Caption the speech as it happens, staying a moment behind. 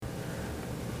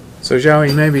So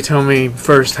Xiaohui, maybe tell me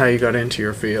first how you got into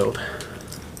your field.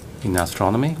 In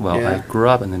astronomy? Well, Yeah. I grew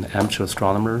up as an amateur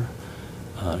astronomer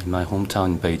in my hometown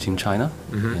in Beijing, China,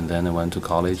 and then I went to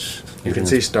college. You can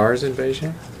see stars in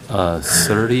Beijing?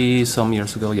 30 some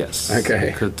years ago, yes. Okay.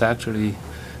 You could actually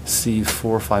see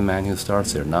 4 or 5 magnitude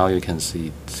stars there. Now you can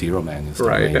see 0 magnitude stars,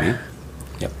 Right. maybe.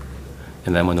 Yep.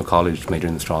 And then went to college,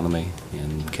 majored in astronomy,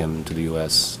 and came to the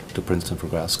U.S. to Princeton for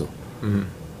grad school.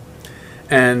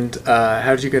 And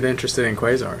how did you get interested in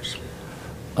quasars?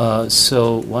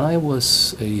 So when I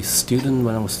was a student,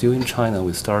 when I was still in China,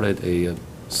 we started a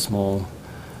small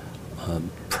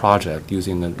project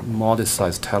using a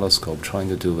modest-sized telescope, trying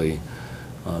to do a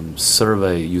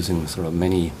survey using sort of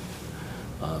many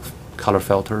color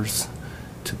filters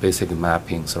to basically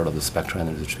mapping sort of the spectral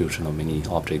energy distribution of many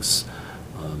objects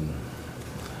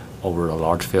over a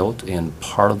large field. And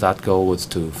part of that goal was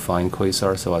to find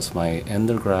quasars. So as my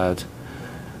undergrad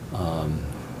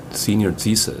senior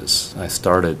thesis, I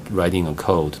started writing a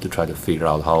code to try to figure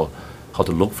out how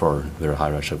to look for very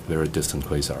high redshift, very distant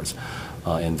quasars.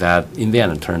 And that, in the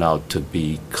end, it turned out to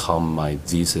become my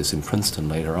thesis in Princeton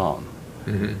later on.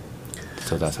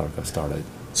 So that's how I got started.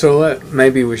 So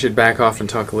maybe we should back off and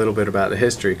talk a little bit about the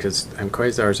history, because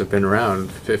quasars have been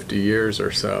around 50 years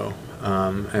or so,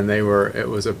 and it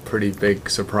was a pretty big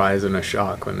surprise and a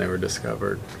shock when they were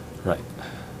discovered. Right.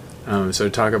 So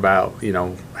talk about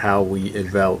how we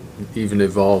even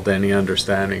evolved any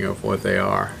understanding of what they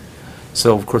are.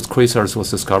 So of course quasars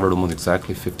was discovered almost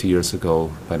exactly 50 years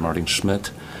ago by Martin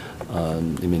Schmidt. I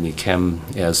mean, it came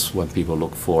as when people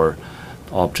look for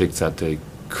objects that they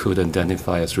could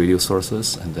identify as radio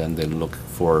sources, and then they look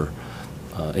for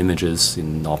images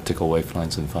in optical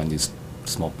wavelengths and find these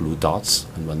small blue dots.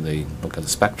 And when they look at the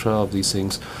spectra of these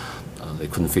things, they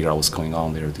couldn't figure out what's going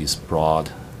on. There are these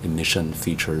broad emission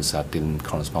features that didn't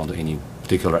correspond to any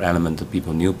particular element that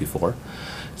people knew before.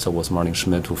 So it was Martin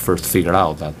Schmidt who first figured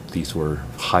out that these were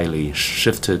highly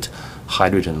shifted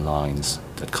hydrogen lines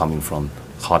that coming from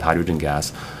hot hydrogen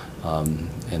gas,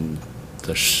 and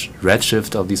the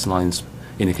redshift of these lines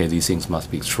indicate these things must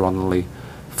be extraordinarily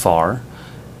far,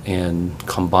 and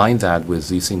combine that with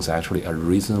these things actually are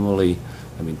reasonably,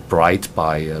 bright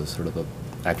by a sort of a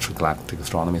actual galactic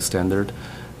astronomy standard,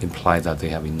 imply that they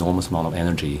have enormous amount of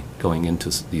energy going into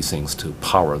these things to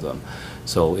power them.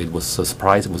 So it was a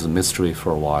surprise, it was a mystery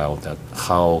for a while, that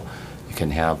how you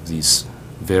can have these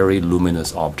very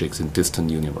luminous objects in distant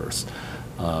universe.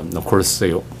 Of course,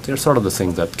 they're sort of the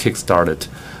thing that kick-started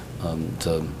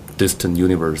the distant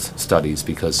universe studies,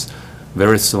 because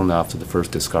very soon after the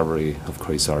first discovery of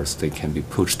quasars, they can be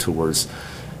pushed towards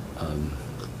a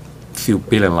few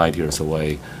billion light years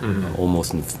away,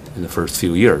 almost in the first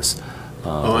few years.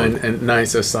 And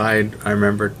nice aside, I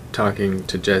remember talking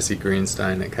to Jesse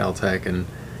Greenstein at Caltech, and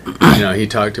he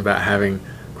talked about having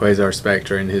quasar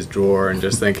spectra in his drawer and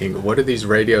just thinking, what are these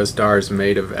radio stars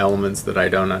made of elements that I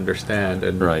don't understand?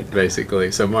 And right.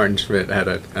 Basically, so Martin Schmidt had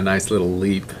a nice little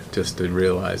leap just to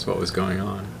realize what was going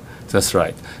on. That's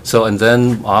right. So, and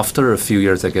then after a few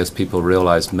years, I guess people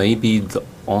realized maybe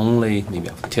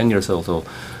after 10 years or so,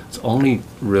 the only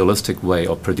realistic way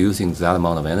of producing that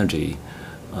amount of energy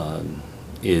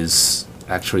is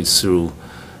actually through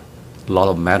a lot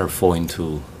of matter falling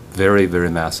into very, very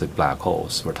massive black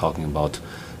holes. We're talking about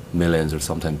millions or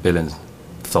sometimes billions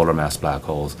solar mass black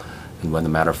holes. And when the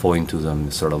matter falls into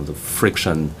them, sort of the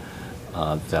friction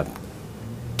that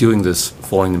during this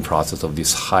falling process of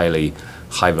this highly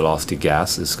high velocity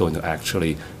gas is going to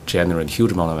actually generate a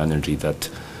huge amount of energy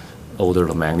that order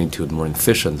of magnitude more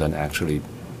efficient than actually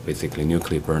basically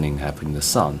nuclear burning happening in the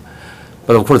sun.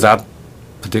 But of course that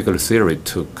particular theory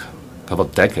took a couple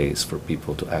of decades for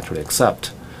people to actually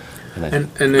accept. And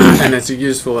it's a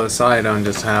useful aside on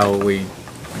just how we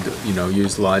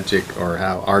use logic or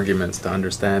how arguments to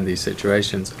understand these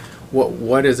situations.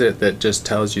 What is it that just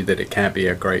tells you that it can't be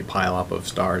a great pileup of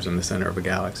stars in the center of a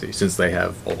galaxy, since they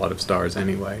have a lot of stars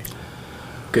anyway?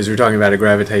 Because we're talking about a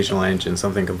gravitational engine,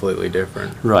 something completely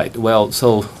different. Right. Well,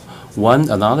 so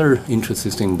another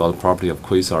interesting thing about the property of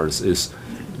quasars is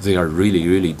they are really,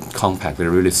 really compact. They're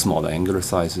really small. The angular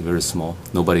size is very small.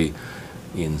 Nobody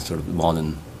in sort of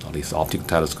modern, at least optical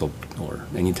telescope or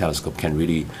any telescope, can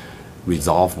really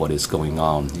resolve what is going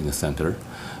on in the center.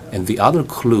 And the other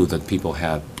clue that people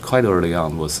had quite early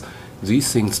on was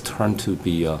these things turn to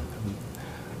be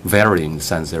varying in the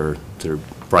sense their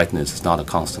brightness is not a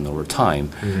constant over time,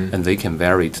 and they can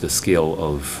vary to the scale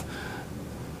of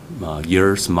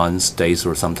years, months, days,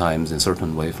 or sometimes in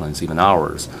certain wavelengths even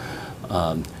hours.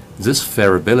 This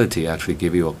variability actually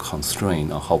gives you a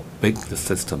constraint on how big the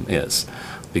system is,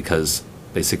 because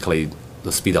basically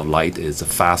the speed of light is the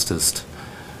fastest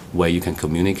way you can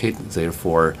communicate.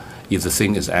 Therefore, if the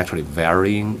thing is actually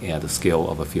varying at a scale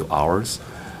of a few hours,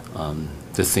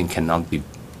 this thing cannot be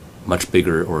much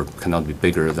bigger or cannot be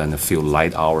bigger than a few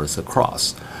light hours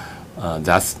across.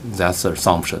 That's the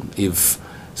assumption. If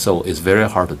so, it's very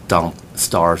hard to dump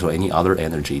stars or any other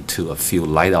energy to a few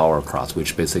light hour across,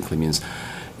 which basically means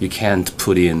you can't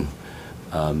put in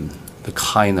the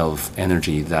kind of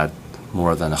energy that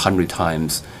more than 100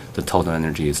 times the total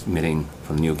energy is emitting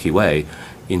from the Milky Way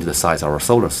into the size of our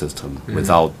solar system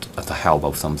without the help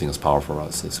of something as powerful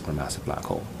as a supermassive black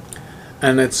hole.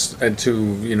 And it's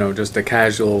to just a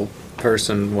casual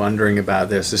person wondering about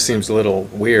this, it seems a little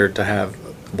weird to have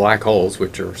black holes,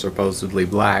 which are supposedly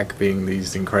black, being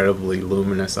these incredibly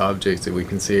luminous objects that we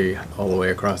can see all the way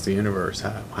across the universe.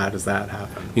 How does that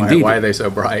happen? Why are they so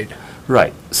bright?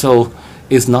 Right. So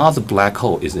it's not the black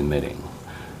hole is emitting.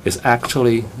 It's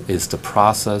the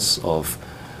process of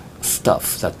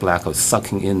stuff that black hole is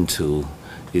sucking into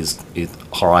its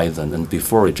horizon, and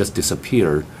before it just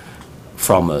disappear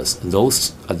from us,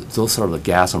 those sort of the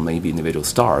gas or maybe individual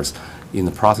stars in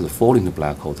the process of falling to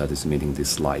black hole that is emitting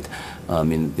this light.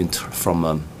 From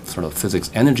a sort of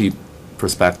physics energy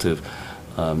perspective,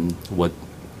 what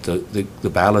the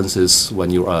balance is when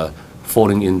you are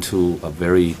falling into a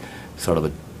very sort of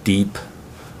a deep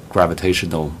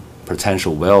gravitational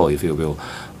potential well, if you will,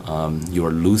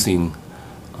 you're losing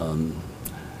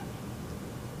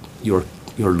you're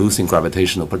losing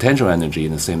gravitational potential energy.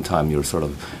 In the same time, you're sort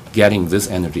of getting this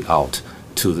energy out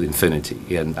to the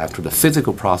infinity. And after the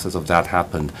physical process of that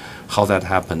happened, how that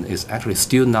happened is actually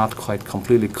still not quite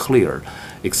completely clear,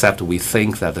 except we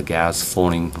think that the gas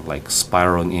falling, like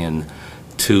spiraling in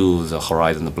to the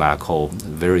horizon of the black hole,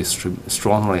 very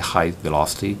strongly high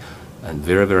velocity and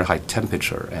very, very high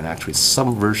temperature, and actually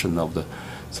some version of the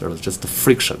sort of just the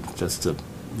friction, just the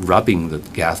rubbing the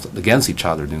gas against each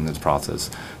other during this process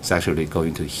is actually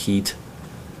going to heat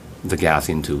the gas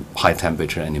into high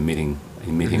temperature and emitting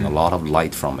a lot of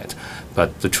light from it.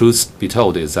 But the truth be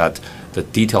told is that the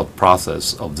detailed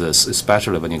process of this,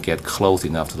 especially when you get close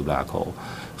enough to the black hole,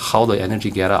 how the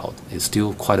energy get out is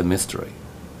still quite a mystery.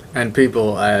 And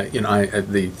people,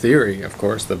 the theory, of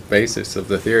course, the basis of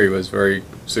the theory was very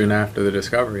soon after the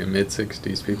discovery. In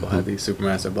mid-60s, people had the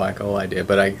supermassive black hole idea.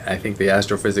 But I think the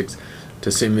astrophysics to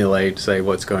simulate, say,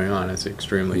 what's going on is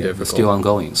extremely difficult. It's still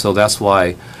ongoing. So that's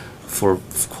why for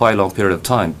quite a long period of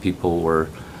time, people were,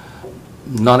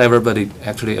 not everybody,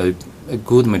 actually a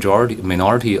good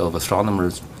minority of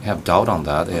astronomers have doubt on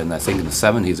that. And I think in the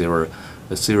 70s, there were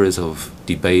a series of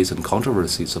debates and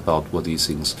controversies about what these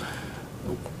things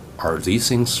are. These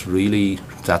things really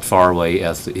that far away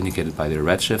as indicated by their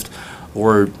redshift,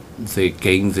 or they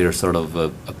gain their sort of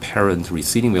apparent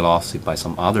receding velocity by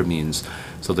some other means?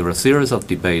 So there were a series of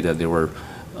debate, and there were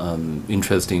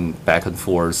interesting back and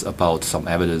forth about some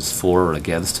evidence for or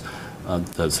against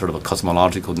the sort of a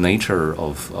cosmological nature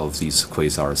of these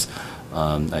quasars.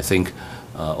 I think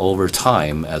over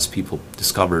time, as people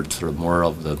discovered sort of more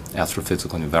of the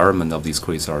astrophysical environment of these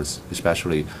quasars,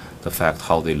 especially the fact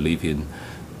how they live in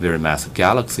very massive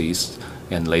galaxies,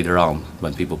 and later on,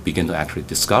 when people begin to actually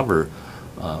discover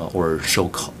or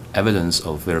show evidence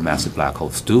of very massive black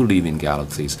holes do live in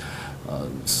galaxies,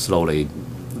 slowly,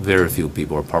 very few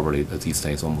people, or probably these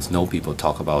days almost no people,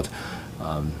 talk about,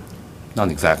 not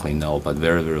exactly no, but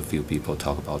very, very few people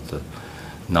talk about the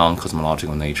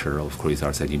non-cosmological nature of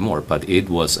quasars anymore. But it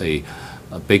was a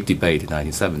big debate in the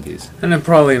 1970s. And then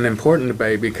probably an important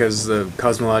debate, because the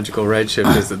cosmological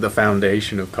redshift is the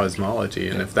foundation of cosmology.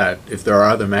 And if there are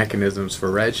other mechanisms for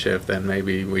redshift, then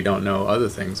maybe we don't know other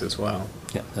things as well.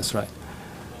 Yeah, that's right.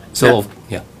 So,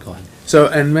 yeah, go ahead. So,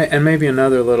 and maybe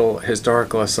another little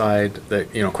historical aside,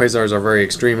 that quasars are very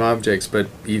extreme objects, but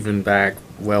even back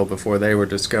well before they were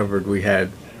discovered, we had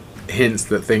hints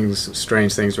that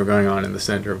strange things were going on in the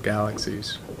center of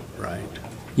galaxies, right?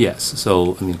 Yes.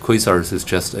 So, I mean, quasars is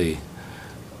just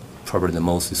probably the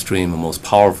most extreme and most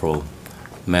powerful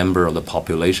member of the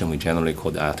population we generally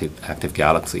call the active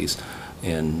galaxies.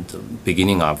 And the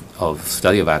beginning of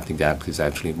study of active galaxies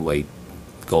actually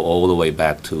go all the way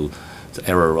back to the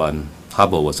era when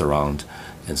Hubble was around,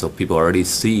 and so people already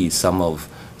see some of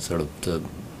sort of the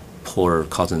polar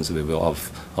cousins, if you will,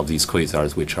 of these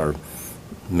quasars, which are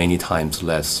many times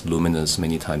less luminous,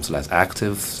 many times less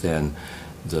active than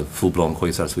the full-blown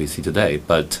quasars we see today.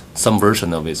 But some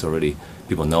version of it is already,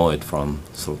 people know it from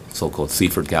so-called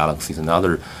Seyfert galaxies, and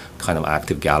other kind of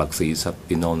active galaxies have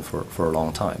been known for a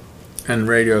long time. And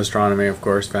radio astronomy, of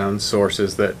course, found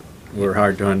sources that were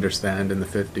hard to understand in the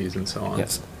 50s and so on.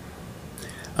 Yes.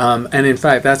 And in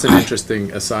fact, that's an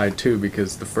interesting aside too,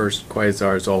 because the first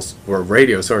quasars also were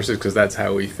radio sources, because that's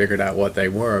how we figured out what they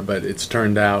were. But it's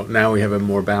turned out now we have a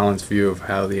more balanced view of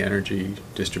how the energy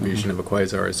distribution of a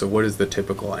quasar is. So, what is the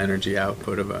typical energy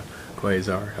output of a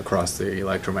quasar across the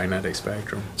electromagnetic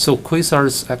spectrum? So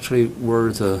quasars actually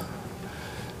were the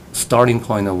starting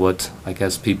point of what I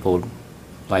guess people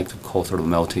like to call sort of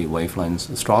multi-wavelength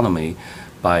astronomy,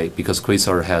 because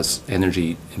quasar has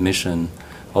energy emission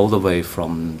all the way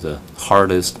from the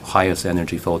highest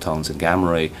energy photons in gamma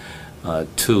ray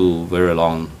to very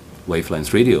long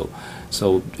wavelength radio.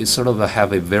 So it sort of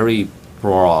have a very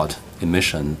broad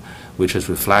emission, which is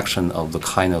reflection of the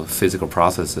kind of physical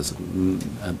processes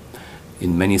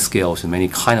in many scales, in many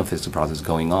kind of physical processes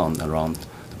going on around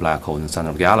the black hole in the center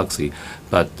of the galaxy.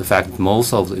 But the fact that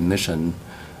most of the emission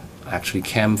actually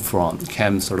came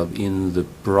sort of in the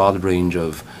broad range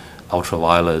of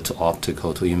ultraviolet,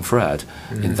 optical to infrared,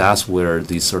 and that's where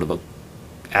these sort of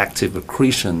active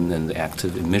accretion and the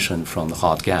active emission from the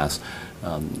hot gas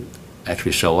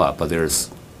actually show up. But there's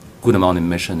good amount of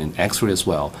emission in X-ray as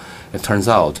well. It turns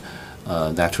out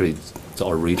that actually the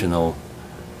original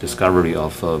discovery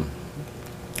of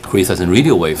quasars and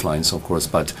radio wavelengths, of course,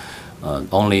 but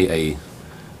only a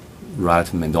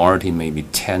relative minority, maybe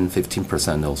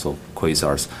 10–15% also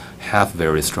quasars have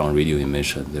very strong radio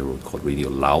emission. They were called radio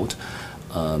loud,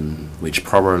 which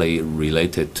probably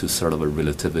related to sort of a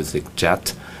relativistic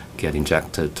jet get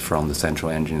injected from the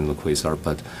central engine of the quasar.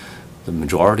 But the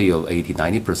majority of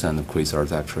 80–90% of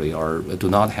quasars actually do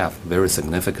not have very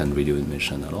significant radio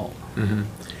emission at all. Mm-hmm.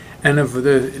 And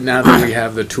now that we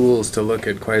have the tools to look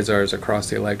at quasars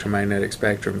across the electromagnetic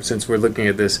spectrum, since we're looking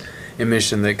at this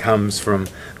emission that comes from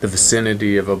the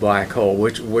vicinity of a black hole,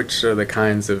 which are the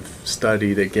kinds of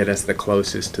study that get us the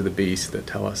closest to the beast, that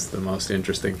tell us the most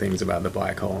interesting things about the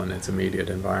black hole and its immediate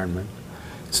environment?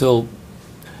 So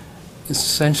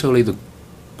essentially the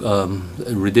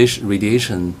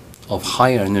radiation of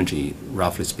higher energy,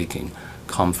 roughly speaking,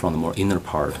 come from the more inner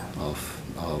part of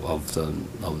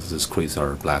this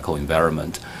quasar black hole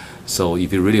environment. So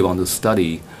if you really want to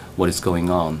study what is going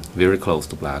on very close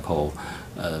to black hole,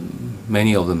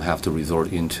 many of them have to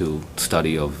resort into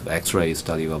study of X-ray,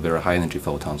 study of very high energy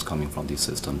photons coming from these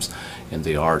systems. And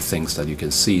there are things that you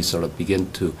can see sort of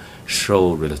begin to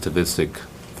show relativistic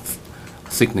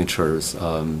signatures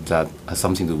that has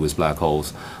something to do with black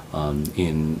holes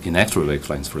in X-ray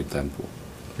wavelengths, for example.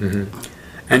 Mm-hmm.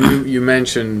 And you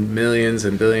mentioned millions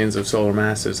and billions of solar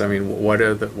masses. I mean,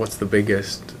 what's the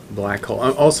biggest black hole?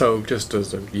 Also, just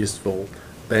as a useful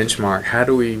benchmark, how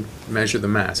do we measure the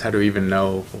mass? How do we even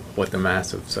know what the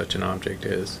mass of such an object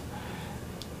is?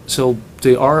 So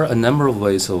there are a number of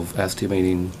ways of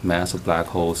estimating mass of black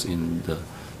holes in the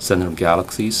center of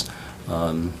galaxies,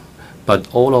 but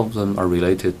all of them are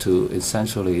related to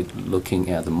essentially looking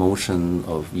at the motion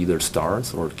of either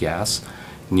stars or gas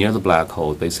near the black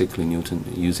hole. Basically, Newton,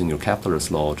 using your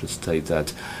Kepler's law, to state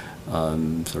that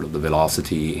sort of the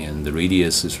velocity and the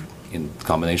radius is in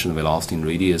combination of velocity and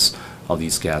radius of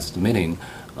these gases emitting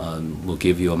will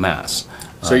give you a mass.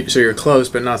 So you're close,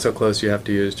 but not so close you have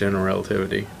to use general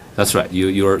relativity. That's right.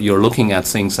 You're looking at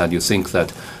things that you think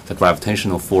that the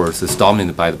gravitational force is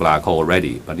dominated by the black hole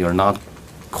already, but you're not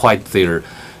quite there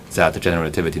that the general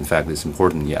relativity, in fact, is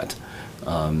important yet.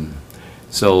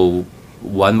 So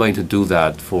one way to do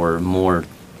that for more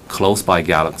close-by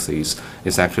galaxies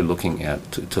is actually looking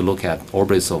at to look at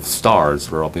orbits of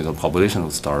stars, or orbits of population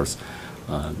of stars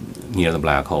near the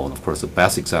black hole. And of course, the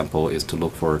best example is to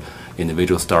look for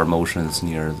individual star motions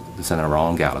near the center of our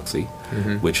own galaxy,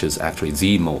 which is actually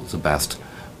the best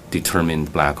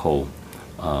determined black hole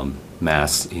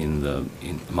mass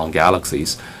among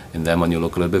galaxies. And then when you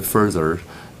look a little bit further,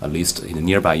 at least in the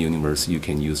nearby universe, you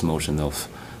can use motion of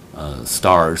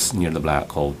stars near the black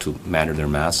hole to measure their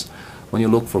mass. When you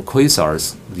look for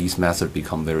quasars, these methods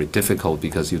become very difficult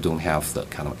because you don't have the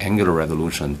kind of angular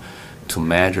resolution to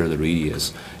measure the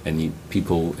radius, and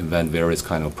people invent various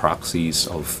kind of proxies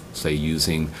of, say,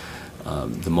 using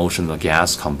the motion of the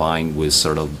gas combined with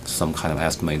sort of some kind of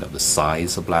estimate of the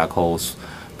size of black holes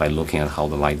by looking at how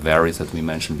the light varies, as we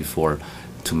mentioned before,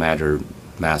 to measure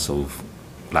mass of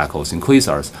black holes in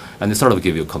quasars, and they sort of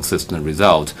give you a consistent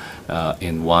result. I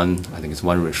think it's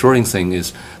one reassuring thing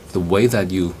is the way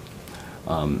that you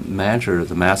measure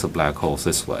the mass of black holes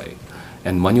this way,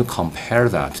 and when you compare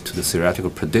that to the theoretical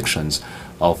predictions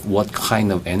of what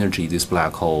kind of energy this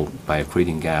black hole by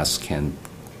accreting gas can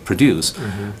produce,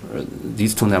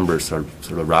 these two numbers are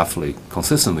sort of roughly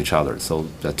consistent with each other. So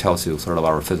that tells you sort of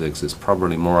our physics is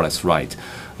probably more or less right,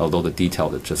 although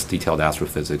just detailed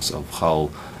astrophysics of how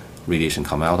radiation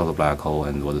come out of the black hole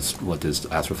and what is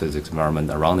the astrophysics environment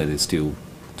around it is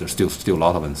there's still a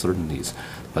lot of uncertainties,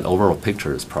 but overall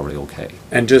picture is probably okay.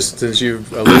 And just since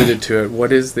you've alluded to it,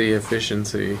 what is the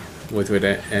efficiency with which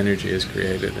energy is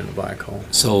created in a black hole?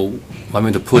 So one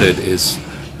way to put it is,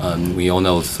 we all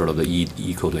know sort of the E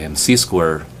equal to mc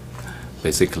squared.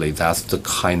 Basically, that's the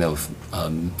kind of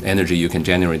energy you can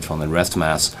generate from the rest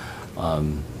mass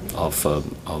of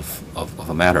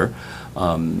a matter.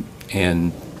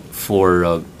 And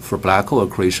for black hole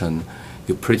accretion,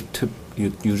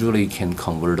 you usually can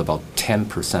convert about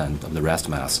 10% of the rest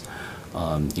mass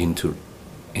into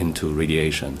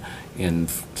radiation. And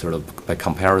sort of by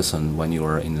comparison, when you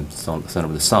are in the center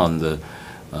of the sun, the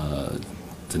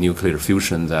nuclear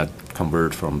fusion that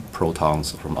convert from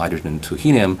protons from hydrogen to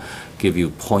helium give you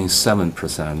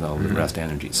 0.7% of the rest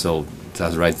energy. So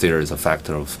that right there is a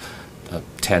factor of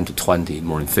 10 to 20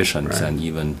 more efficient than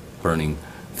even burning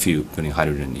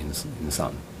hydrogen in the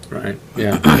sun. Right.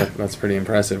 Yeah, that's pretty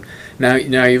impressive. Now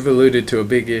you've alluded to a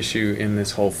big issue in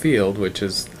this whole field, which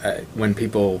is when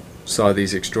people saw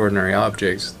these extraordinary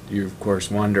objects, you of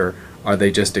course wonder, are they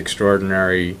just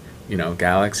extraordinary,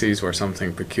 galaxies where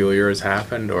something peculiar has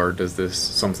happened, or does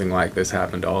something like this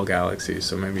happen to all galaxies?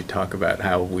 So maybe talk about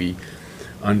how we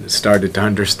started to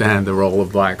understand the role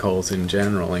of black holes in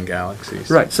general in galaxies.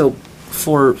 Right. So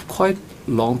for quite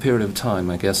long period of time,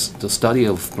 I guess, the study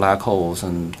of black holes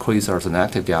and quasars and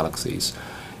active galaxies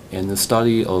and the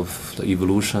study of the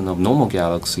evolution of normal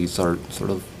galaxies are sort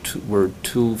of were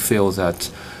two fields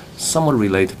that somewhat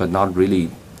related but not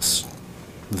really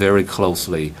very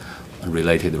closely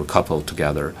related or coupled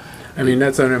together. I mean,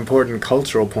 that's an important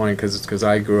cultural point because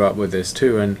I grew up with this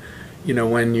too. And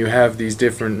when you have these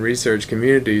different research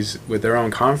communities with their own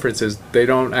conferences, they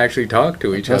don't actually talk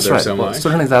to each other so much.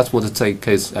 Certainly that's what the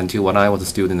case until when I was a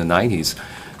student in the 90s,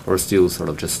 or still sort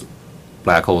of just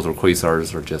black holes or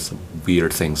quasars or just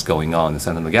weird things going on in the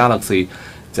center of the galaxy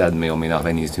that may or may not have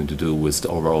anything to do with the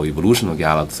overall evolution of the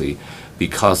galaxy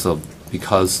because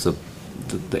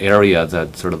the area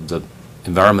that sort of the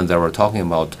environment that we're talking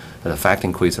about that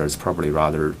affecting quasars is probably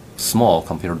rather small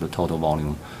compared to the total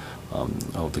volume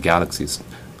of the galaxies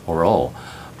overall.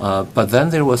 But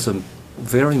then there was a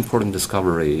very important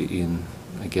discovery in,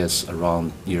 I guess,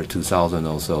 around year 2000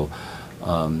 or so.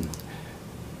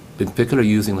 In particular,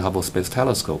 using the Hubble Space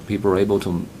Telescope, people were able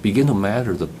to begin to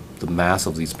measure the mass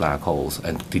of these black holes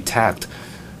and detect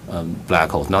black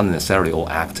holes, not necessarily all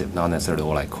active, not necessarily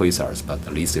all like quasars, but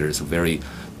at least there is a very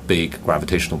big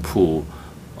gravitational pull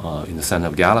in the center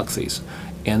of galaxies.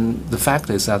 And the fact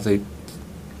is that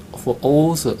for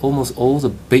almost all the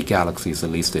big galaxies, at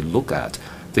least they look at,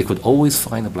 they could always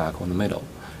find a black hole in the middle.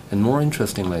 And more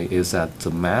interestingly is that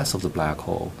the mass of the black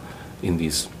hole in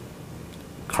these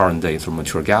current days or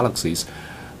mature galaxies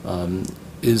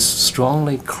is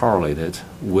strongly correlated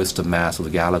with the mass of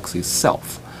the galaxy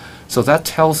itself. So that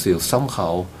tells you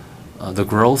somehow the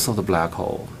growth of the black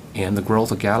hole and the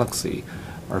growth of the galaxy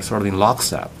are sort of in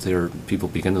lockstep. People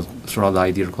begin to throw out the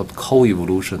idea called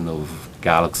co-evolution of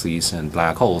galaxies and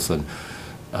black holes, and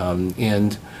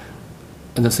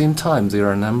at the same time, there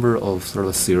are a number of sort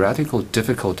of theoretical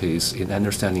difficulties in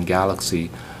understanding galaxy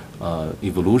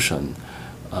evolution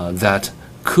that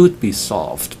could be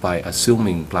solved by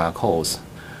assuming black holes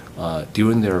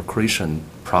during their accretion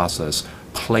process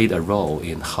played a role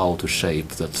in how to shape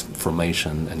the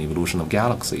formation and evolution of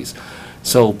galaxies.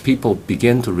 So people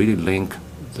begin to really link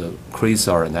the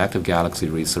quasar and active galaxy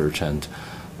research and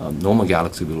normal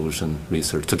galaxy evolution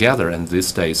research together, and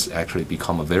these days actually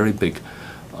become a very big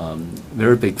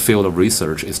field of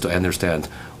research is to understand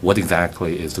what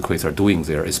exactly is the quasar doing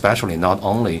there, especially not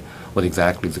only what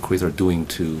exactly is the quasar doing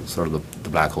to sort of the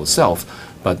black hole itself,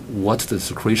 but what's the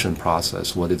accretion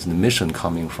process, what is the emission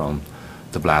coming from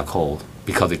the black hole,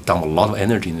 because it dumps a lot of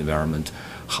energy in the environment.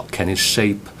 How can it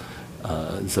shape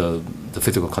the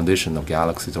physical condition of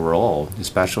galaxies overall,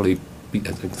 especially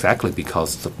exactly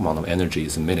because the amount of energy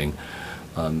is emitting.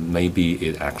 Maybe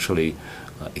it actually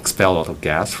expels a lot of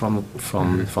gas from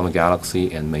the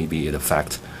galaxy, and maybe it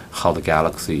affects how the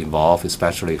galaxy evolves,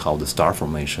 especially how the star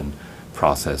formation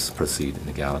process proceeds in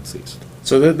the galaxies.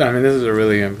 So this is a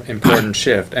really important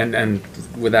shift, and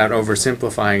without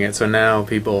oversimplifying it, so now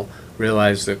people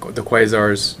realize that the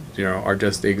quasars, are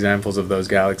just the examples of those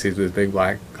galaxies with big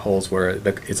black holes where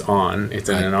it's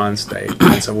in an on state.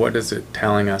 And so what is it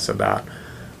telling us about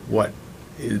what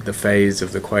is the phase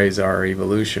of the quasar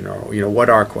evolution, or what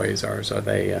are quasars? Are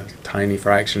they a tiny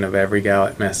fraction of every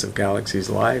mass of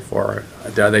galaxy's life, or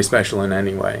are they special in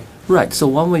any way? Right. So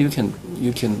one way you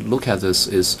can look at this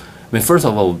is, first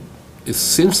of all, it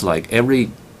seems like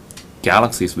every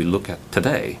galaxies we look at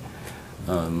today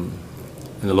in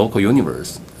the local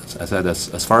universe, as I said,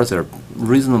 as far as they're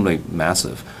reasonably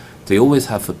massive, they always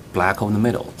have a black hole in the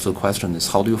middle. So the question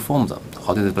is, how do you form them?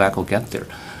 How did the black hole get there?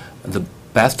 And the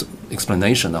best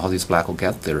explanation of how these black hole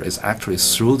get there is actually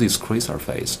through this quasar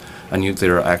phase. And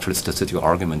there are actually statistical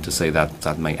arguments to say that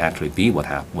that may actually be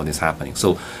what is happening.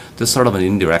 So this is sort of an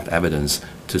indirect evidence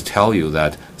to tell you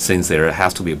that since there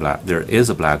is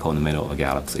a black hole in the middle of a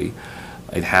galaxy,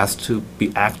 it has to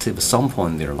be active at some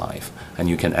point in their life. And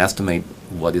you can estimate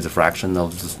what is the fraction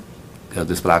of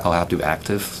this black hole have to be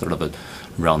active, sort of a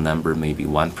round number, maybe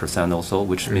 1% or so,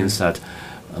 which means that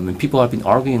people have been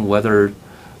arguing whether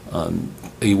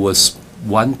it was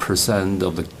 1%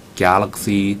 of the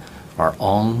galaxy are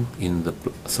on in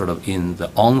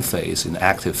the on phase, in the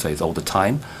active phase all the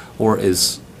time, or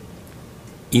is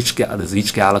each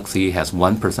galaxy has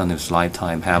 1% of its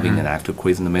lifetime having an active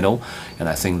quasar in the middle. And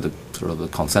I think the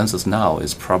consensus now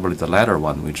is probably the latter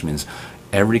one, which means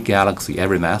every galaxy,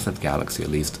 every massive galaxy, at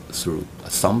least through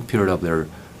some period of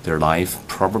their life,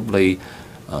 probably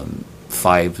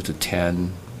 5 to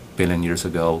 10 billion years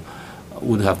ago,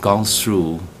 would have gone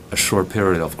through a short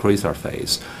period of quasar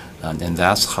phase. And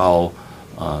that's how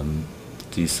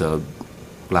these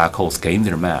black holes gain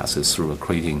their mass, is through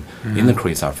accreting in the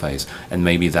quasar phase. And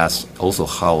maybe that's also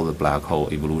how the black hole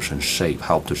evolution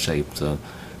helped to shape the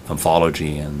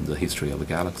morphology and the history of the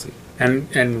galaxy.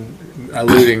 And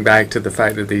alluding back to the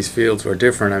fact that these fields were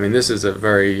different, I mean, this is a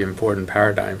very important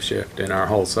paradigm shift in our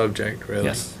whole subject, really.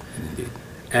 Yes, indeed.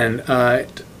 And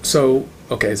so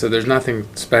there's nothing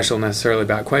special necessarily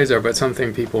about quasar, but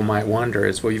something people might wonder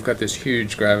is, well, you've got this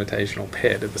huge gravitational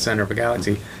pit at the center of a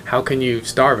galaxy. How can you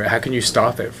starve it? How can you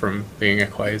stop it from being a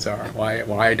quasar?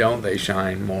 Why don't they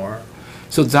shine more?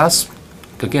 So that's,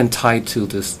 again, tied to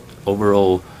this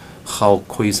overall how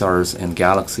quasars and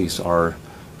galaxies are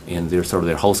in their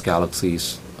host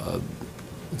galaxies,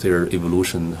 their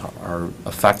evolution are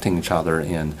affecting each other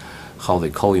and how they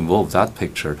co-evolve that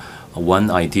picture.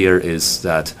 One idea is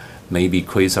that maybe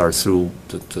quasars, through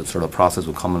the sort of process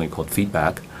we commonly call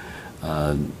feedback,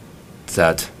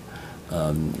 that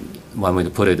one way to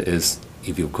put it is,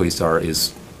 if your quasar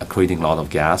is accreting a lot of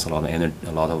gas, a lot of energy,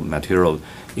 a lot of material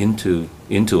into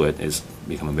it, is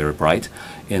becoming very bright,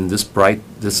 and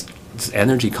this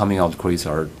energy coming out of the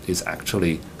quasar is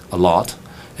actually a lot,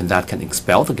 and that can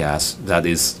expel the gas that the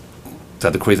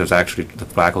quasar is actually, the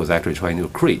black hole is actually trying to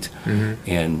accrete.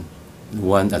 And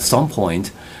at some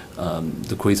point,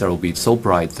 the quasar will be so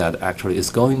bright that actually it's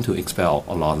going to expel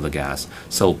a lot of the gas.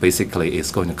 So basically,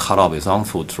 it's going to cut off its own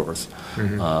food source.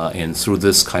 And through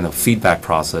this kind of feedback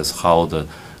process, how the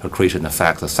accretion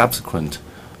affects the subsequent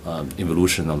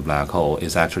evolution of the black hole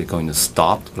is actually going to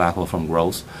stop the black hole from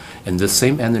growth. And the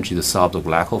same energy that stops the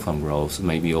black hole from growth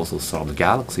maybe also stop the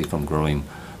galaxy from growing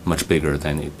much bigger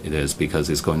than it is, because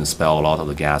it's going to expel a lot of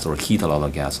the gas or heat a lot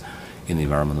of gas in the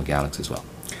environment of the galaxy as well.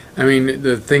 I mean,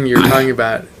 the thing you're talking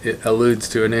about, it alludes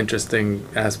to an interesting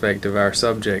aspect of our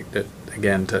subject that,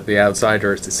 again, to the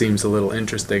outsider, it seems a little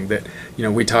interesting that,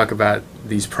 we talk about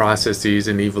these processes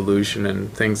and evolution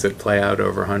and things that play out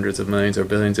over hundreds of millions or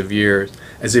billions of years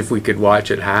as if we could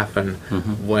watch it happen,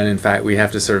 when in fact we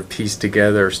have to sort of piece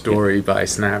together a story by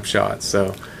snapshots.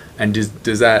 So, and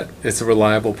does that, it's a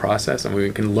reliable process, and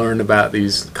we can learn about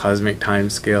these cosmic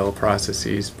timescale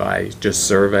processes by just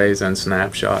surveys and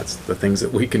snapshots, the things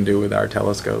that we can do with our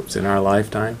telescopes in our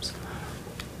lifetimes?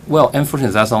 Well,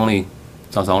 unfortunately, that's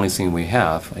the only thing we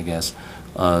have, I guess.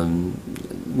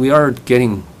 We're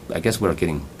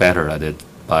getting better at it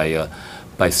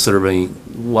by surveying.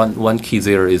 One key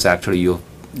there is actually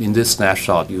in this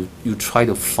snapshot you try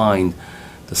to find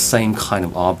the same kind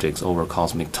of objects over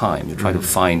cosmic time. You try to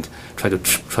try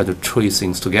to trace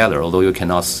things together. Although you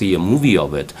cannot see a movie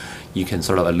of it, you can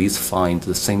sort of at least find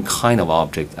the same kind of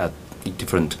object at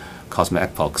different cosmic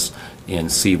epochs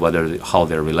and see how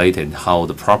they're related, how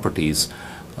the properties,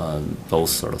 both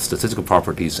sort of statistical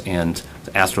properties and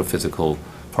the astrophysical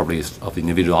properties of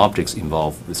individual objects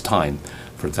evolve with time.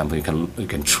 For example, you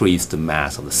can trace the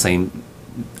mass of the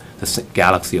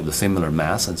galaxy of the similar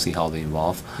mass and see how they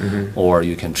evolve, or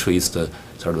you can trace the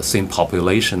sort of the same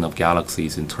population of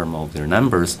galaxies in terms of their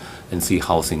numbers and see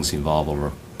how things evolve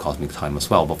over cosmic time as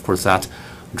well. But of course, that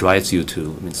drives you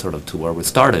to where we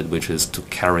started, which is to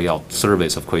carry out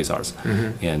surveys of quasars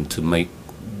and to make.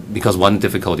 Because one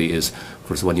difficulty is, of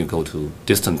course, when you go to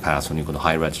distant paths, when you go to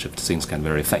high redshift, things can be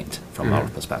very faint from our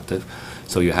perspective.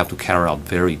 So you have to carry out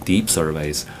very deep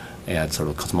surveys at sort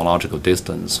of cosmological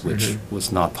distance, which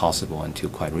was not possible until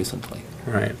quite recently.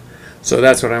 Right. So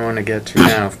that's what I want to get to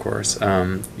now, of course,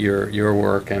 your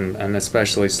work and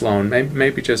especially Sloan.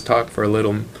 Maybe just talk for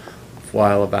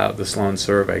while about the Sloan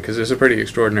survey, because it's a pretty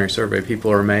extraordinary survey.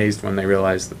 People are amazed when they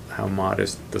realize how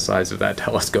modest the size of that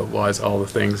telescope was, all the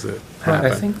things that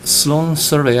happened. I think Sloan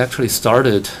survey actually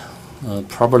started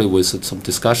probably with some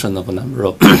discussion of a number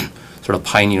of sort of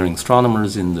pioneering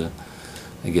astronomers in the,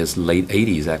 I guess, late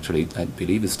 80s, actually. I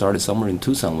believe it started somewhere in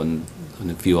Tucson when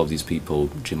a few of these people,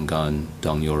 Jim Gunn,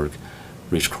 Don York,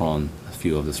 Rich Cron, a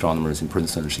few of the astronomers in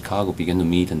Princeton and Chicago began to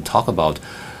meet and talk about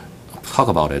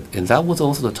it. And that was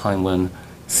also the time when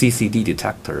CCD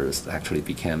detectors actually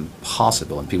became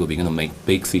possible, and people began to make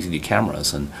big CCD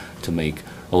cameras and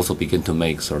also begin to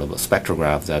make sort of a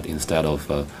spectrograph that instead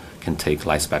of can take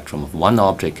light spectrum of one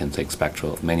object, can take spectra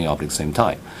of many objects at the same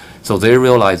time. So they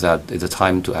realized that it's a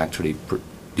time to actually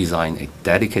design a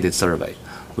dedicated survey.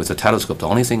 With a telescope, the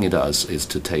only thing it does is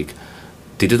to take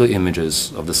digital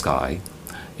images of the sky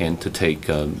and to take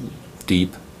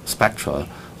deep spectra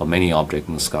of many objects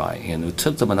in the sky. And it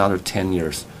took them another 10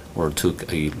 years, or it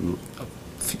took a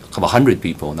couple hundred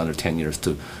people another 10 years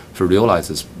to realize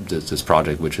this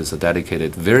project, which is a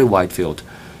dedicated, very wide field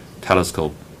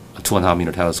telescope, a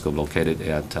 2.5-meter telescope located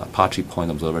at Apache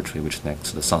Point Observatory, which is next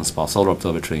to the Sunspot Solar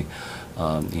Observatory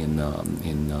in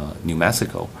New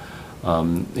Mexico.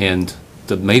 And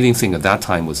the amazing thing at that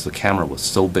time was the camera was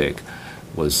so big,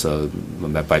 was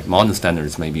by modern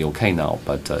standards maybe okay now,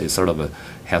 but it sort of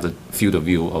has a field of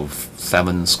view of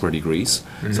 7 square degrees,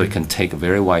 so it can take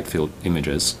very wide field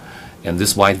images. And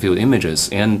these wide field images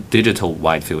and digital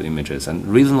wide field images, and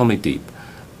reasonably deep,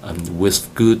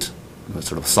 with good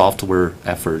sort of software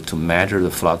effort to measure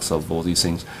the flux of all these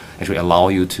things, actually allow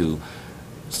you to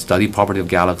study property of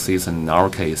galaxies, and in our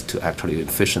case to actually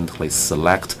efficiently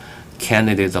select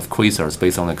candidates of quasars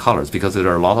based on their colors, because there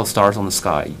are a lot of stars on the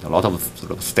sky, a lot of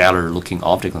sort of stellar looking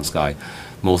objects in the sky.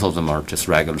 Most of them are just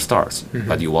regular stars,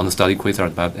 but you want to study quasars,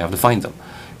 you have to find them.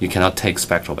 You cannot take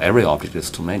spectra of every object,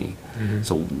 there's too many.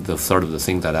 So the sort of the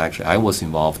thing that actually I was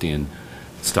involved in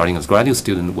starting as a graduate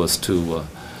student was to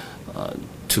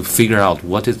figure out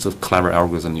what is the clever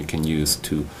algorithm you can use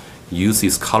to use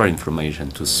this color information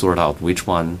to sort out which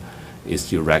one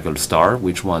is your regular star,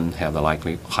 which one have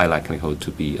a high likelihood to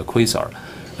be a quasar.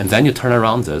 And then you turn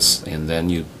around this, and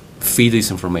then you feed this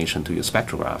information to your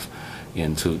spectrograph,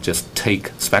 and to just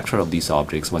take spectra of these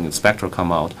objects. When the spectra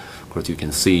come out, of course you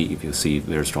can see, if you see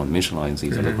very strong emission lines,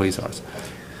 these are the quasars.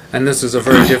 And this is a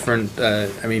very different,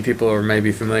 I mean, people are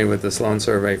maybe familiar with the Sloan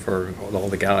survey for all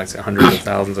the galaxies, hundreds of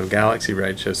thousands of galaxy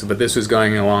redshifts, but this was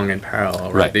going along in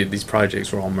parallel, right? These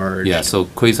projects were all merged. Yeah, so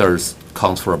quasars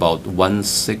counts for about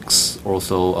 1/6 or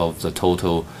so of the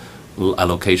total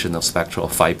allocation of spectral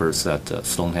fibers that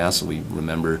Sloan has. We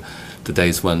remember the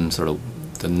days when sort of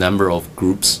the number of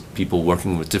groups, people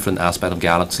working with different aspects of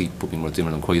galaxy, working with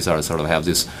different quasars, sort of have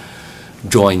this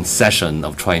joint session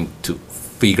of trying to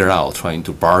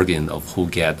bargain of who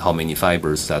get how many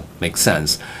fibers that make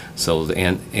sense. So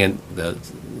in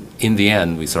the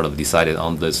end, we sort of decided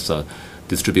on this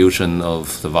distribution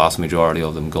of the vast majority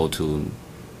of them go to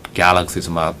galaxies,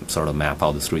 sort of map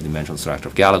out the 3-dimensional structure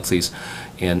of galaxies,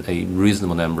 and a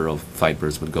reasonable number of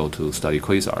fibers would go to study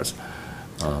quasars.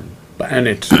 And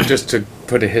it, just to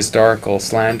put a historical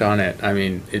slant on it, I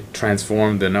mean, it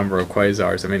transformed the number of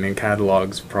quasars. I mean, in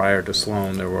catalogs prior to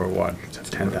Sloan, there were, what,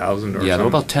 10,000 or something? Yeah, there were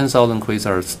about 10,000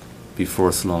 quasars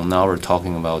before Sloan. Now we're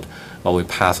talking about, well, we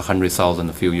passed 100,000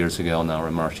 a few years ago. Now we're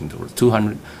marching towards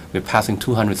 200. We're passing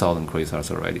 200,000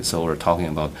 quasars already. So we're talking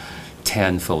about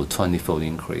 10-fold, 20-fold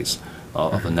increase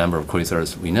of the number of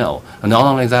quasars we know. And not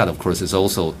only that, of course, it's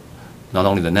also not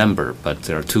only the number, but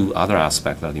there are 2 other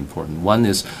aspects that are important. One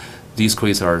is these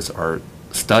quasars are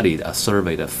studied,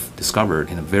 surveyed, discovered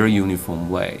in a very uniform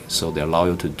way. So they allow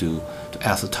you to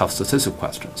ask the tough statistical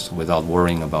questions without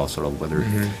worrying about sort of whether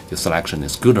your selection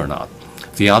is good or not.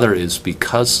 The other is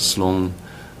because Sloan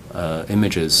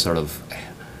images sort of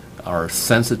are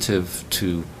sensitive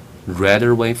to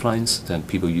redder wavelengths than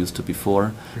people used to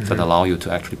before, that allow you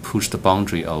to actually push the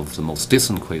boundary of the most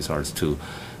distant quasars to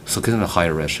significantly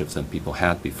higher redshift than people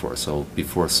had before. So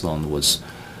before Sloan was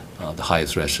the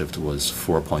highest redshift was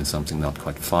 4 point something, not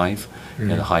quite 5,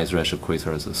 and the highest redshift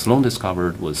quasars that Sloan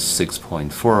discovered was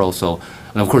 6.4 also.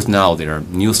 And of course now there are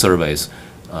new surveys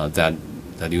that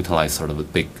utilize sort of a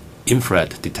big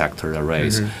infrared detector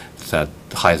arrays that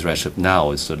the highest redshift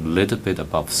now is a little bit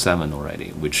above 7 already,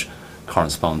 which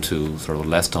correspond to sort of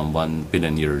less than 1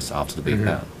 billion years after the Big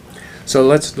Bang. So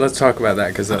let's talk about that,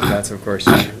 because that's of course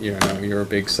you're a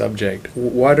big subject.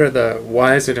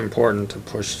 Why is it important to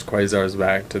push quasars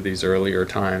back to these earlier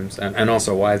times, and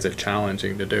also why is it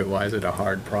challenging to do? Why is it a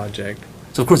hard project?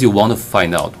 So of course you want to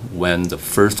find out when the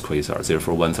first quasars,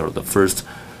 therefore when sort of the first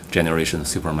generation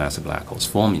supermassive black holes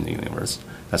form in the universe.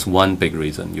 That's one big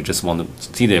reason. You just want to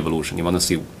see the evolution. You want to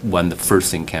see when the first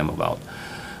thing came about.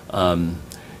 And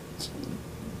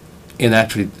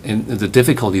actually, the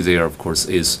difficulty there, of course,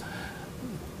 is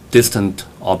distant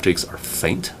objects are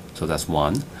faint, so that's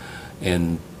one.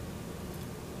 And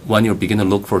when you begin to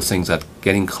look for things that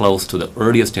getting close to the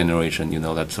earliest generation, you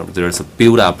know that sort of there is a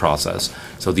build-up process.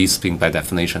 So these things, by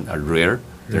definition, are rare.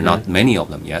 There are not many of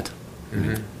them yet. I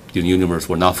mean, the universe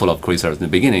were not full of quasars in the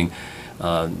beginning.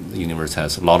 The universe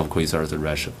has a lot of quasars at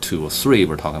redshift 2 or 3.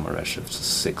 We're talking about redshift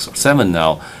 6 or 7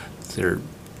 now. They're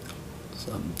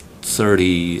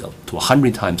 30 to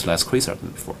 100 times less quasars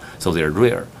than before. So they're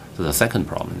rare. So the second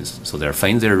problem is, so they're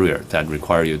faint, they're rare. That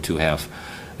require you to have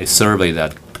a survey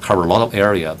that cover a lot of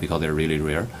area because they're really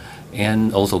rare,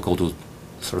 and also go to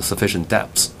sort of sufficient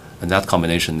depths. And that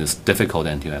combination is difficult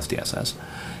in SDSS.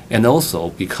 And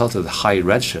also because of the high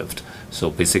redshift, so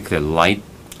basically light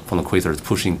from the quasar is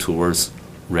pushing towards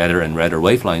redder and redder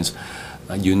wavelengths,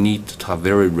 you need to have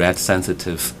very red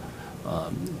sensitive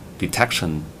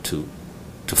detection to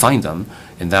find them.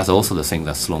 And that's also the thing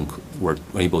that Sloan were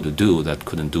able to do that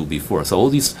couldn't do before. So all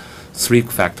these three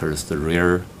factors, the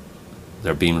rare,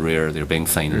 they're being rare, they're being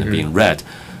faint, and they're being red,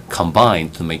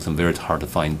 combined to make them very hard to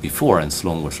find before. And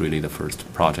Sloan was really the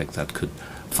first project that could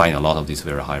find a lot of these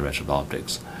very high redshift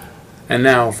objects. And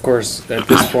now, of course, at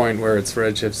this point where it's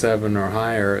redshift 7 or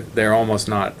higher, they're almost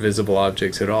not visible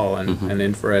objects at all, and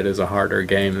infrared is a harder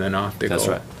game than optical. That's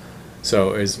right.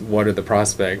 So what are the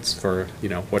prospects for,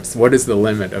 what is the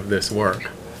limit of this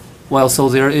work? Well, so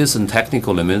there is a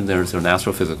technical limit, there's an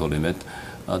astrophysical limit.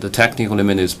 The technical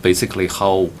limit is basically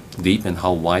how deep and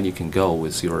how wide you can go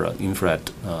with your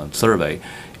infrared survey.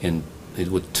 And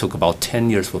it took about 10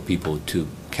 years for people to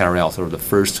carry out sort of the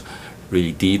first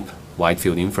really deep wide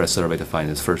field infrared survey to find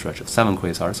its first redshift 7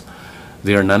 quasars.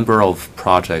 There are a number of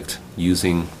projects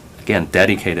using, again,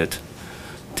 dedicated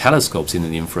telescopes in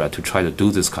the infrared to try to do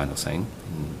this kind of thing.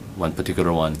 One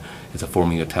particular one is a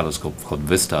 4-meter telescope called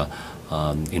VISTA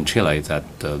in Chile that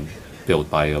built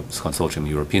by a consortium of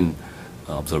European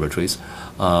observatories.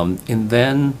 And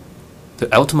then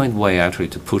the ultimate way actually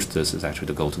to push this is actually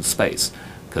to go to space,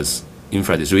 because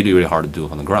infrared is really, really hard to do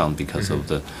on the ground because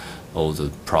of all the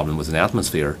problem with the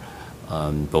atmosphere,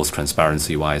 both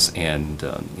transparency-wise and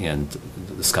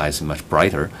the sky is much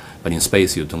brighter. But in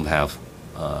space you don't have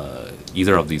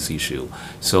either of these issues.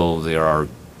 So there are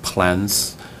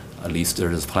plans, at least there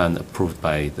is a plan approved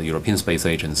by the European Space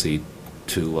Agency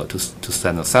to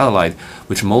send a satellite,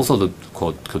 which most of the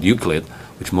called Euclid,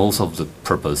 which most of the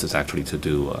purpose is actually to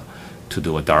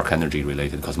do a dark energy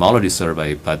related cosmology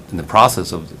survey. But in the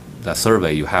process of that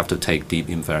survey, you have to take deep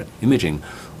infrared imaging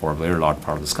for a very large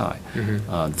part of the sky.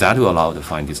 That will allow to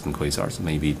find distant quasars.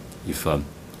 Maybe if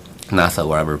NASA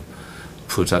will ever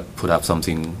put up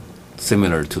something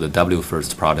similar to the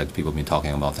WFIRST project people have been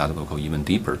talking about, that will go even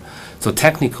deeper. So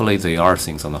technically, there are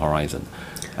things on the horizon.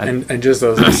 And just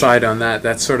as an aside on that,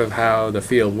 that's sort of how the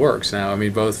field works now. I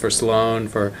mean, both for Sloan,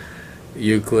 for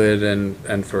Euclid,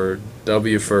 and for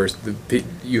WFIRST,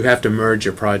 you have to merge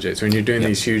your projects. When you're doing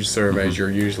these huge surveys,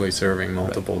 you're usually serving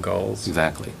multiple goals.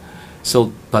 Exactly.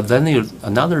 So, but then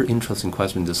another interesting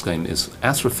question in this game is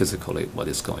astrophysically what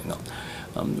is going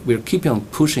on. We're keeping on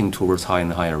pushing towards higher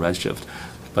and higher redshift,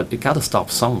 but it got to stop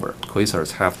somewhere.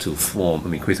 Quasars have to form. I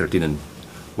mean, quasars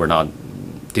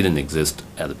didn't exist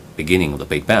at the beginning of the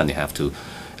Big Bang. They have to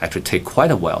actually take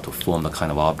quite a while to form the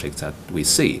kind of objects that we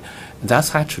see.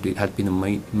 That's actually had been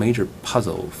a major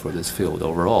puzzle for this field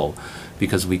overall,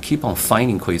 because we keep on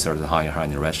finding quasars at higher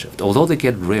and higher redshift. Although they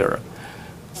get rarer,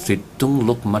 they don't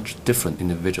look much different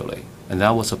individually, and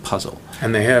that was a puzzle.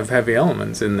 And they have heavy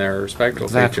elements in their spectral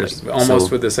features,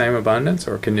 almost with the same abundance,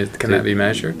 or can that be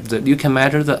measured? You can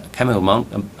measure the chemical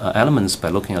elements by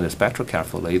looking at the spectra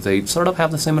carefully. They sort of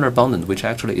have the similar abundance, which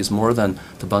actually is more than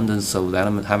the abundance of the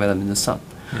heavy element in the sun.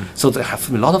 So they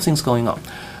have a lot of things going on.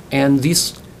 And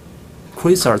these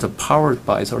quasars are powered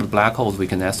by sort of black holes. We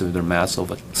can estimate their mass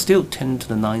of still 10 to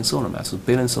the 9 solar mass, so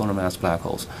billion solar mass black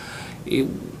holes.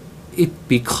 It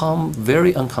become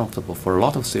very uncomfortable for a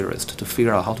lot of theorists to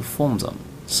figure out how to form them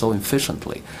so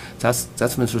efficiently. That's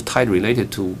been sort of tightly related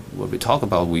to what we talk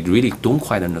about. We really don't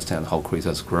quite understand how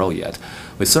quasars grow yet.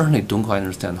 We certainly don't quite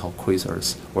understand how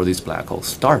quasars or these black holes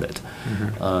started.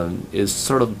 It's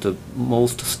sort of the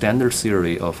most standard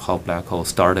theory of how black holes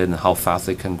started and how fast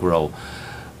they can grow.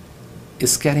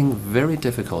 It's getting very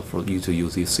difficult for you to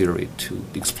use this theory to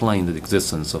explain the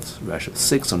existence of redshift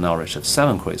 6 or now redshift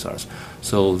 7 quasars.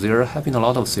 So there have been a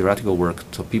lot of theoretical work,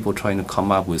 so people trying to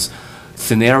come up with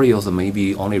scenarios that may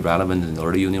be only relevant in the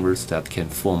early universe that can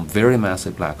form very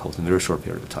massive black holes in a very short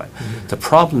period of time. The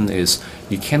problem is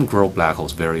you can't grow black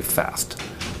holes very fast.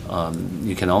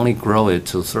 You can only grow it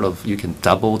to you can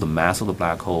double the mass of the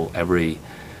black hole every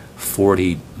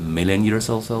 40 million years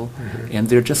or so, and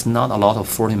there are just not a lot of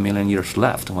 40 million years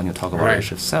left when you talk about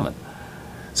redshift 7.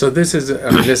 So this is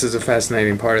a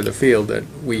fascinating part of the field, that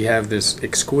we have this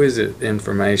exquisite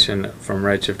information from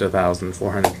redshift 1,000,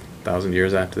 400,000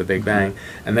 years after the Big Bang,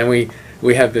 and then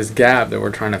we have this gap that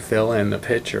we're trying to fill in the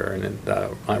picture, and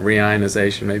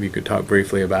reionization. Maybe you could talk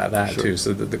briefly about that too.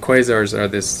 So the quasars are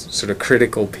this sort of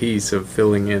critical piece of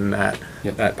filling in that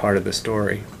part of the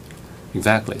story.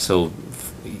 Exactly. So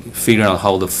figuring out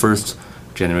how the first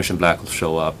generation black holes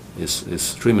show up is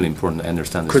extremely important to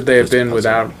understand. Could they have been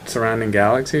without surrounding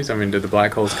galaxies? I mean, did the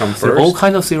black holes come first? There are all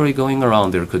kinds of theory going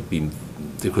around. There could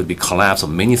be collapse of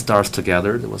many stars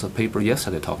together. There was a paper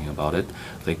yesterday talking about it.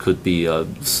 There could be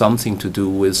something to do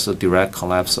with the direct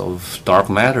collapse of dark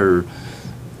matter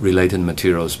related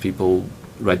materials. People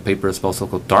write papers about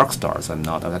so-called dark stars. I'm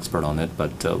not an expert on it,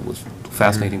 but with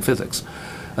fascinating physics.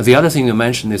 And the other thing you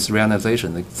mentioned is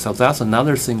reionization. So that's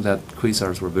another thing that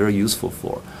quasars were very useful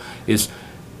for, is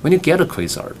when you get a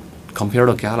quasar, compared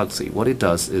to a galaxy, what it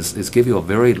does is give you a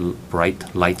very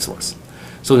bright light source.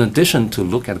 So in addition to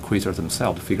look at quasars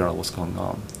themselves to figure out what's going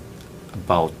on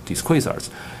about these quasars,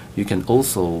 you can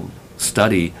also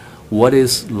study what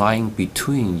is lying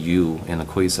between you and a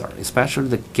quasar, especially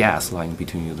the gas lying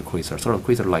between you and the quasar. Sort of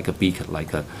quasar like a beacon,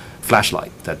 like a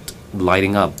flashlight that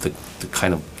lighting up the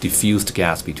kind of diffused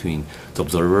gas between the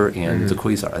observer and the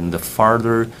quasar. And the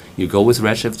farther you go with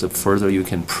redshift, the further you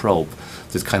can probe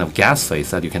this kind of gas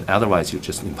phase that you can otherwise you're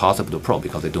just impossible to probe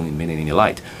because they don't emit any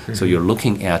light. So you're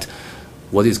looking at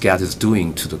what this gas is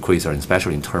doing to the quasar,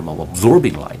 especially in terms of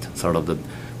absorbing light, sort of the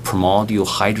primordial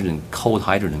hydrogen, cold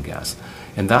hydrogen gas.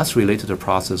 And that's related to a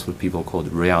process what people call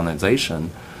reionization,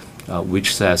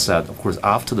 which says that, of course,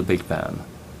 after the Big Bang,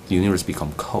 the universe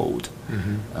become cold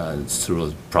through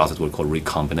a process we call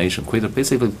recombination.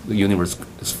 Basically, the universe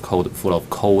is full of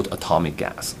cold atomic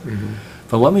gas.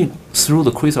 But when through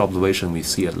the quasar observation we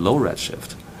see at low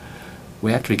redshift,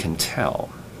 we actually can tell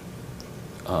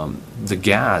the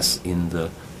gas in the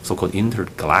so-called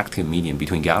intergalactic medium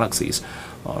between galaxies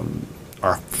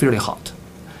are fairly hot.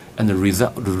 And the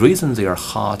reason they are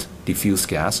hot, diffuse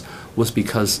gas was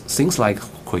because things like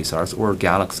quasars or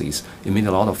galaxies emit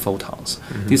a lot of photons.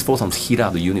 These photons heat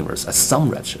up the universe at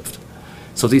some redshift.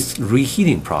 So this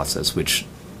reheating process, which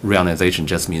reionization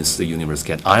just means the universe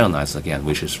gets ionized again,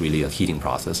 which is really a heating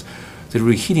process. The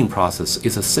reheating process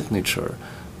is a signature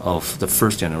of the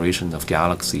first generation of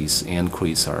galaxies and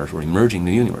quasars were emerging in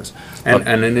the universe. And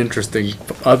an interesting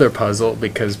other puzzle,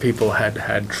 because people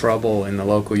had trouble in the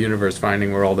local universe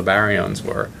finding where all the baryons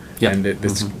were. And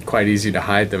it's quite easy to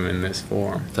hide them in this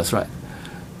form. That's right.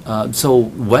 So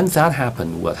when that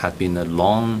happened, what had been a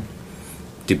long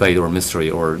debate or mystery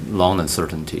or long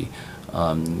uncertainty,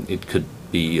 it could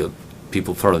be,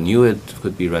 people further knew it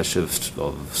could be redshift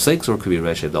of 6 or it could be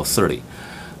redshift of 30.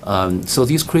 So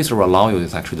these quasars allow you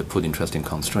actually to put interesting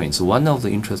constraints. One of the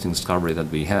interesting discovery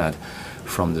that we had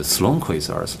from the Sloan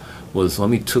quasars was when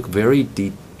we took very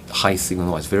deep, high signal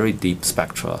noise, very deep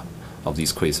spectra of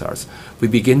these quasars, we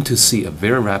begin to see a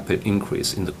very rapid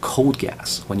increase in the cold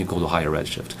gas when you go to higher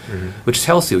redshift, which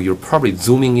tells you you're probably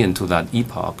zooming into that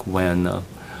epoch when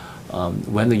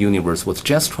the universe was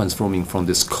just transforming from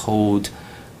this cold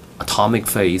atomic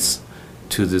phase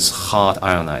to this hot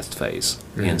ionized phase.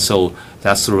 And so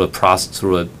that's through a process,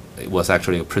 it was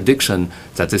actually a prediction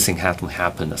that this thing had to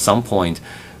happen at some point,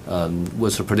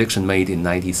 was a prediction made in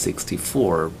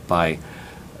 1964 by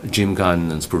Jim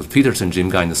Gunn and Bruce Peterson. Jim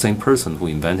Gunn, the same person who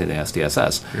invented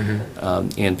SDSS.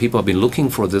 And people have been looking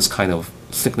for this kind of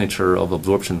signature of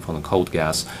absorption from the cold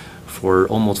gas for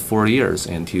almost 4 years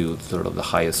until sort of the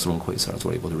highest Sloan quasars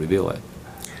were able to reveal it.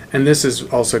 And this is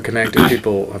also connected.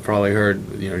 People have probably heard,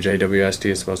 JWST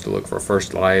is supposed to look for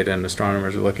first light, and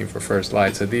astronomers are looking for first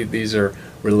light. So these are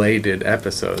related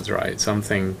episodes, right?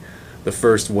 The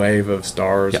first wave of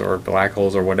stars or black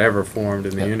holes or whatever formed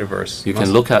in the universe. You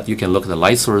can look at the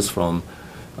light source from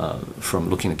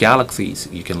looking at galaxies.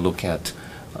 You can look at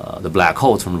the black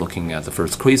holes from looking at the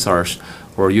first quasars,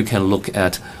 or you can look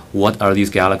at what are these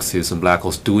galaxies and black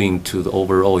holes doing to the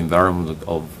overall environment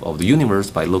of the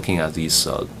universe by looking at these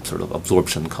sort of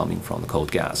absorption coming from the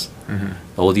cold gas.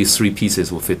 All these three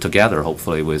pieces will fit together,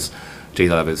 hopefully, with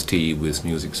JWST, with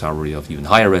new discovery of even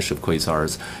higher redshift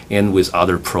quasars, and with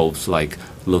other probes like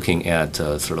looking at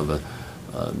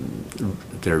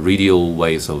their radial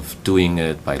ways of doing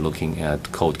it by looking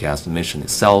at cold gas emission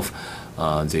itself.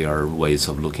 They are ways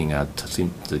of looking at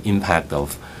the impact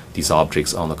of these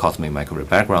objects on the cosmic microwave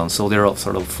background. So there are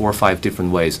sort of 4 or 5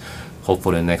 different ways.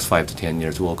 Hopefully in the next 5 to 10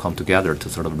 years we'll come together to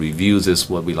sort of review this,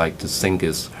 what we like to think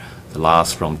is the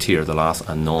last frontier, the last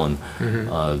unknown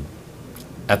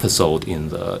episode in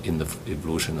the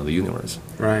evolution of the universe.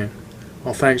 Right.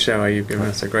 Well, thanks, Xiaohui. You've given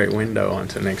us a great window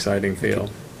onto an exciting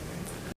field.